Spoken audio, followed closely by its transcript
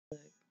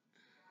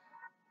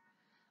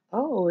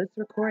Oh, it's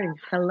recording.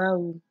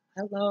 Hello.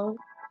 Hello.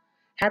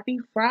 Happy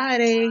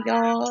Friday,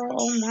 y'all.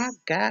 Oh my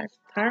gosh.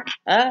 Turn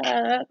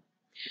up.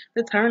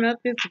 The turn up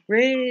is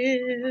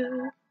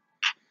real.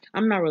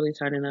 I'm not really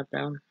turning up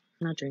though. I'm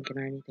not drinking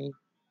or anything.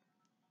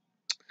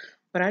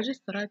 But I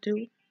just thought I'd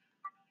do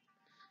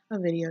a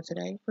video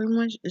today. Pretty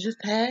much just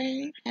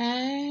hey.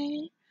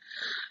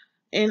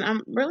 And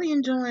I'm really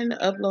enjoying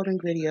uploading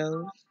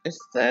videos,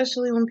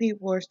 especially when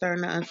people are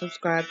starting to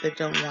unsubscribe that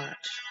don't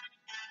watch.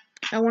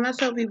 And when I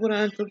tell people to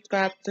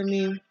unsubscribe to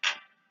me,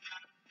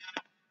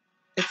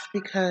 it's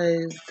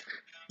because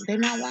they're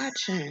not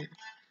watching.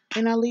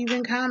 They're not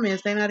leaving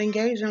comments. They're not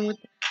engaging with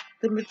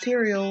the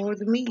material or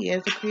the me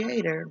as a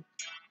creator.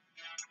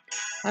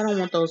 I don't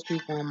want those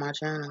people on my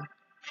channel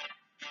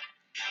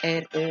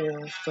at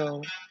all.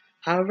 So,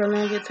 however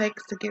long it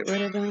takes to get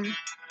rid of them,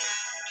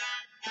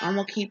 I'm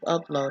gonna keep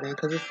uploading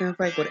because it seems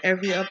like with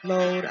every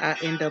upload, I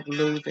end up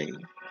losing.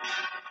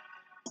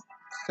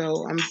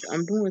 So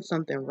I'm doing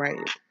something right.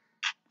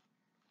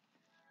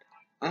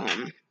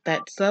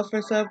 That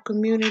suffer sub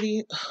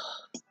community.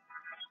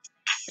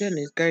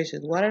 Goodness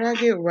gracious, why did I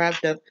get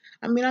wrapped up?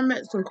 I mean, I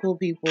met some cool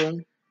people.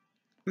 I'm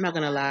not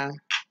gonna lie,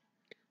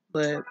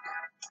 but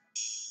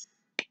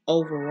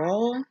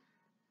overall,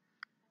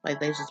 like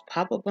they just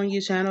pop up on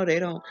your channel. They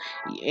don't,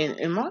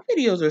 and my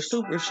videos are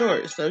super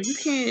short, so you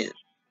can't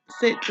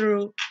sit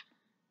through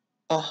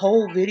a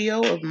whole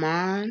video of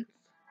mine.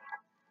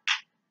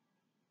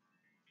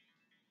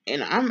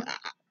 And I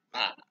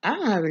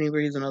don't have any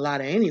reason to lie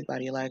to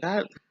anybody. Like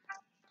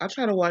I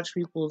try to watch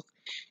people's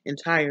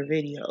entire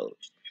videos.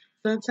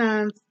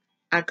 Sometimes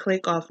I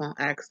click off on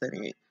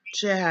accident.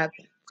 Shit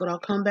happens, but I'll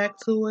come back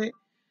to it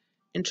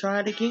and try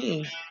it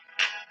again.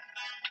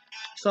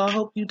 So I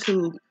hope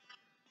YouTube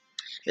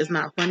is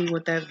not funny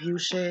with that view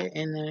shit,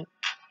 and that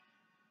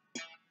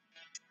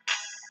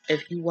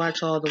if you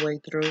watch all the way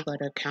through, that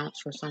it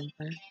counts for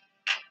something.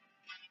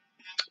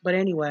 But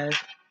anyways,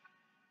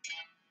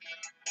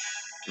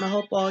 I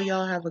hope all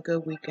y'all have a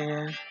good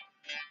weekend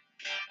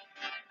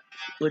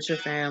with your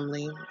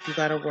family. If you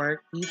gotta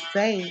work, be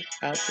safe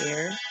out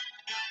there.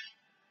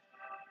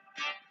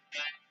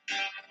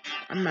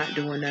 I'm not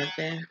doing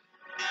nothing.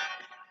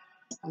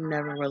 I'm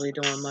never really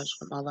doing much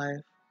with my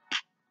life.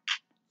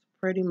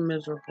 Pretty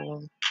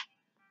miserable.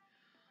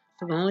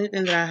 So the only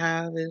thing that I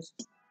have is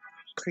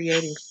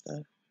creating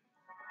stuff,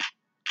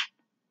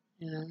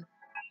 you know,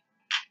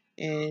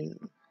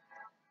 and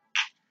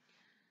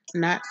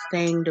not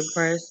staying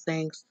depressed,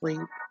 staying asleep,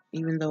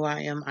 even though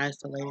I am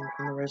isolating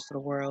from the rest of the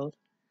world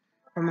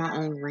for my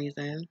own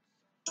reasons.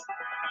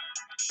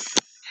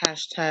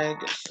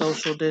 Hashtag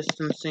social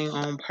distancing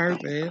on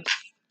purpose,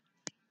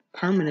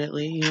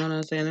 permanently, you know what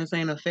I'm saying? This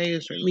ain't a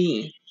phase for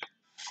me.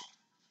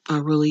 I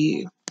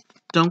really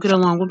don't get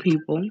along with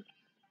people.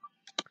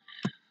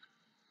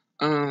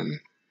 I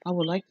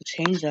would like to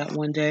change that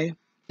one day.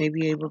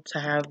 Maybe able to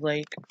have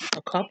like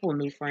a couple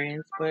new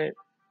friends, but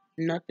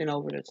nothing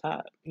over the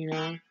top, you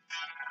know?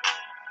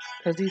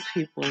 Because these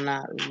people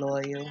not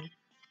loyal.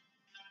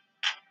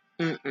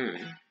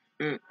 Mm-mm.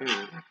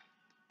 Mm-mm.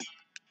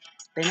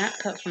 They're not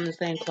cut from the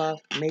same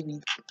cloth.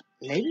 Maybe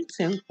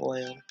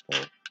tinfoil,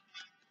 but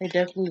they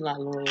definitely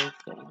not loyal.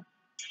 So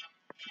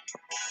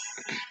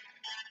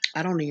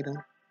I don't need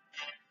them.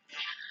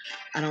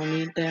 I don't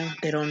need them.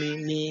 They don't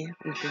need me.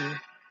 We can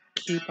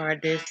keep our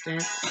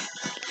distance.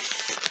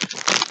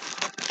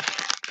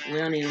 We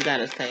don't even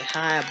gotta say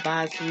hi,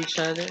 bye to each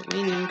other. We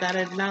ain't even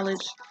gotta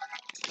acknowledge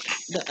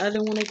the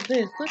other one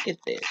exists. Look at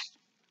this.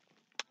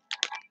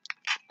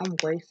 I'm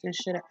wasting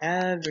shit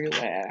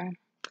everywhere.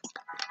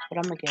 But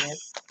I'm gonna get it.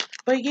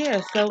 But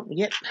yeah, so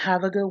yep,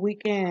 have a good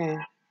weekend.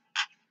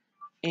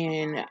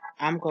 And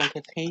I'm gonna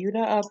continue to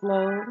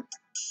upload.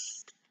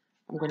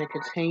 I'm gonna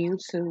continue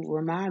to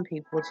remind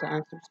people to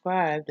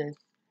unsubscribe that's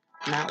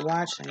not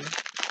watching.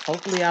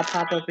 Hopefully I'll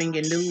pop up in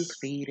your news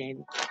feed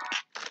and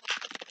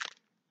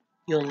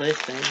you'll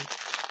listen.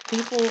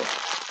 People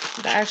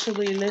are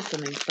actually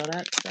listening, so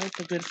that's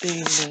a good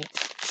thing, but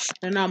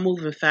they're not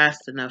moving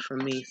fast enough for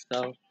me,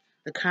 so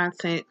the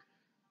content,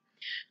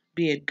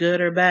 be it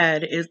good or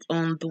bad, is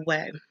on the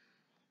way.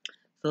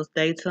 So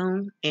stay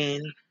tuned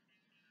and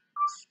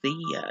see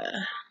ya.